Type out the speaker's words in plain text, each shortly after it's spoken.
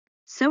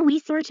So we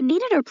sort of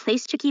needed a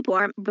place to keep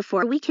warm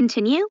before we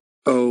continue?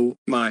 Oh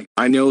my,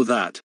 I know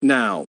that.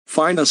 Now,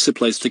 find us a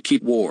place to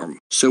keep warm,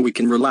 so we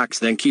can relax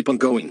then keep on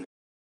going.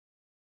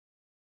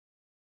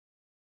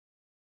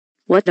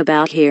 What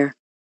about here?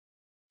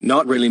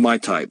 Not really my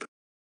type.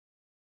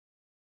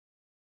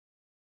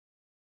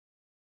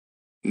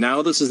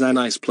 Now this is a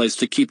nice place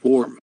to keep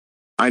warm.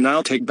 I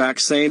now take back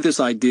saying this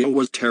idea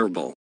was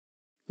terrible.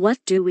 What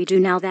do we do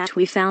now that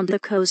we found the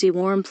cozy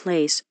warm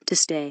place to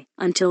stay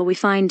until we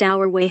find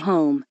our way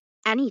home?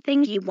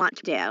 Anything you want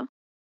to do.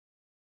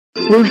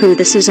 Woohoo,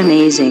 this is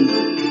amazing.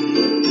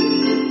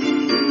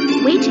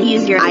 Way to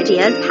use your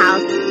ideas,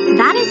 pals.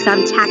 That is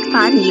some tack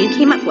fun you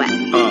came up with.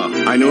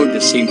 I know it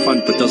does seem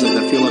fun, but doesn't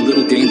that feel a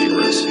little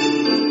dangerous?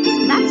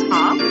 That's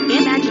all.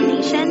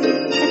 Imagination.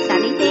 It's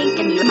anything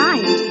in your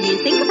mind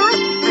you think about,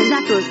 and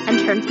that goes and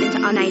turns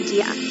into an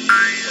idea.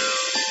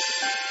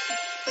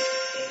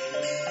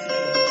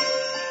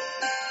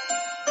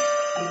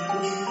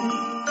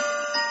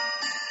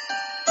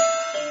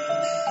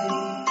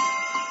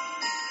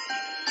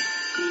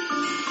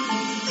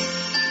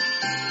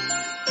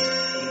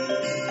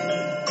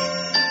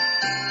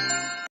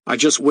 I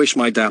just wish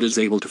my dad is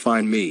able to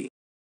find me.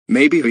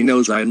 Maybe he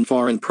knows I'm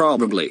foreign,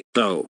 probably,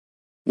 though.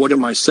 What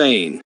am I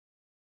saying?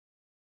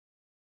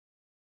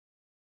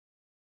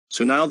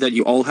 So now that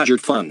you all had your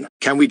fun,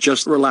 can we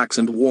just relax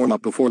and warm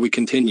up before we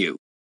continue?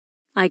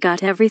 I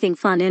got everything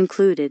fun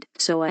included,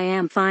 so I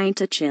am fine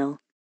to chill.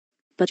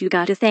 But you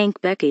gotta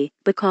thank Becky,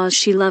 because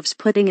she loves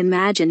putting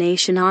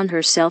imagination on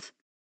herself.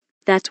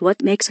 That's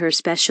what makes her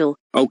special.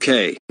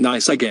 Okay,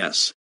 nice I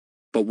guess.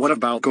 But what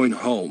about going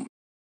home?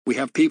 We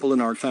have people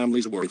in our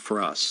families worried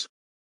for us.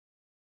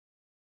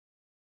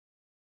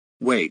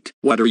 Wait,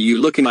 what are you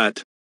looking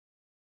at?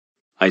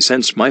 I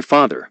sense my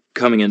father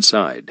coming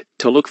inside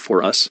to look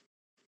for us.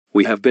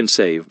 We have been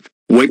saved.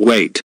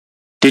 Wait.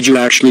 Did you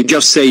actually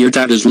just say your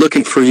dad is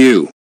looking for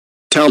you?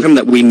 Tell him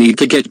that we need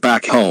to get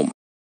back home.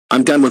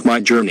 I'm done with my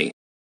journey.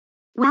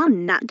 Well,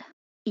 Nud,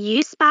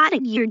 you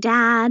spotted your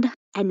dad,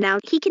 and now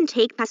he can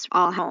take us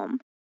all home.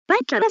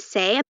 But just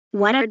say,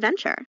 what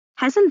adventure,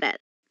 hasn't it?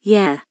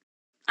 Yeah.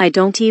 I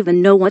don't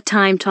even know what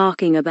I'm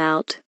talking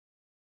about.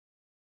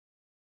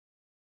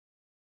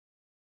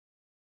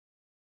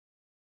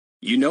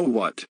 You know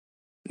what?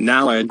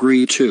 Now I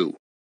agree too.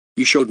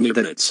 You showed me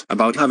that it's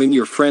about having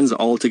your friends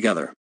all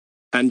together.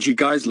 And you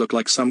guys look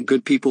like some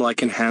good people I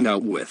can hang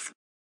out with.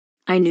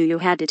 I knew you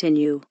had it in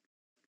you.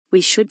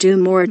 We should do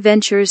more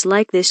adventures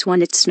like this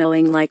when it's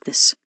snowing like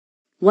this.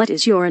 What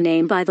is your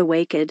name, by the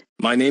way, kid?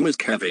 My name is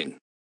Kevin.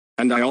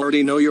 And I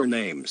already know your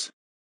names.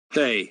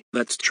 Hey,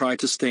 let's try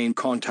to stay in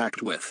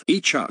contact with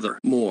each other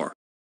more.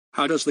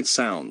 How does that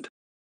sound?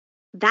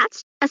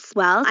 That's a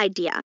swell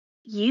idea.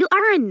 You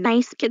are a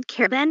nice kid,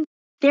 Kevin.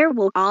 There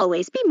will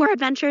always be more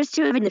adventures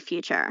to have in the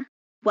future.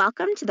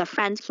 Welcome to the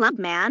Friends Club,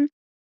 man.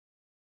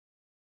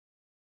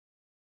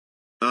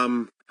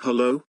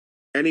 Hello?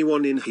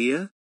 Anyone in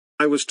here?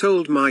 I was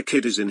told my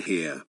kid is in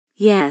here.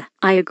 Yeah,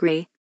 I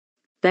agree.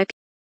 Beck.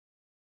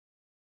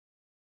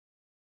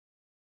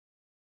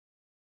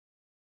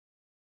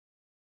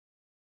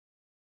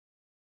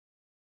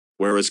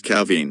 Where is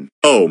Kevin?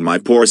 Oh, my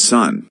poor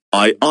son.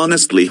 I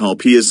honestly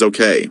hope he is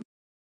okay.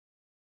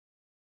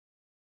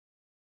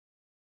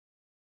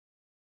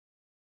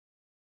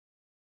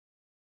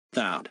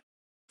 Dad.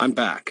 I'm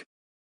back.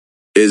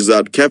 Is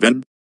that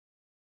Kevin?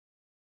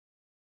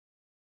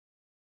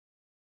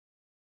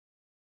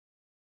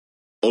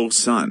 Oh,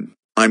 son.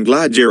 I'm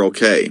glad you're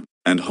okay,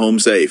 and home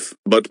safe.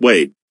 But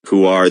wait,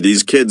 who are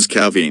these kids,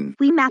 Kevin?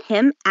 We met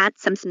him at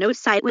some snow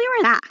site we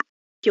were at.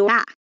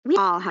 Yeah, we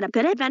all had a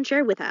good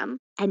adventure with him,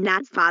 and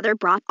Nat's father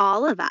brought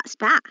all of us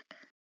back.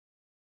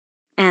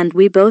 And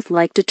we both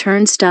like to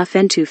turn stuff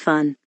into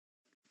fun.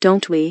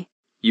 Don't we?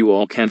 You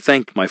all can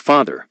thank my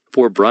father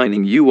for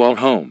bringing you all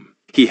home.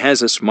 He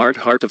has a smart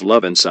heart of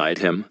love inside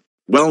him.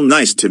 Well,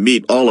 nice to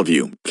meet all of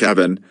you,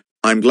 Kevin.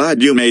 I'm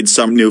glad you made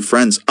some new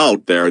friends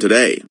out there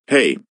today.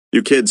 Hey,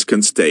 you kids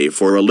can stay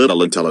for a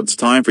little until it's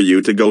time for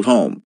you to go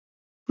home.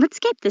 Let's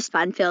get this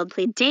fun-filled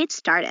play date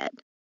started.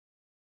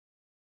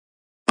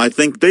 I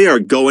think they are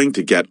going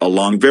to get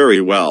along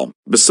very well.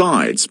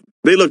 Besides,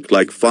 they look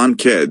like fun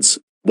kids.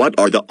 What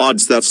are the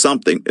odds that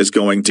something is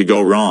going to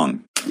go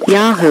wrong?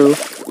 Yahoo!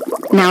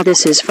 Now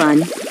this is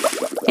fun.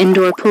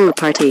 Indoor pool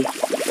party.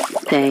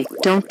 Hey,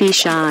 don't be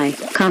shy.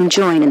 Come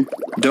join in.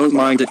 Don't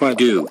mind if I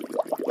do.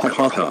 Ha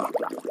ha ha.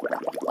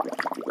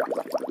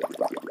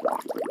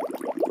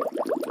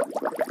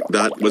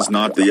 That was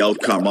not the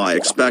outcome I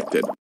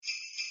expected.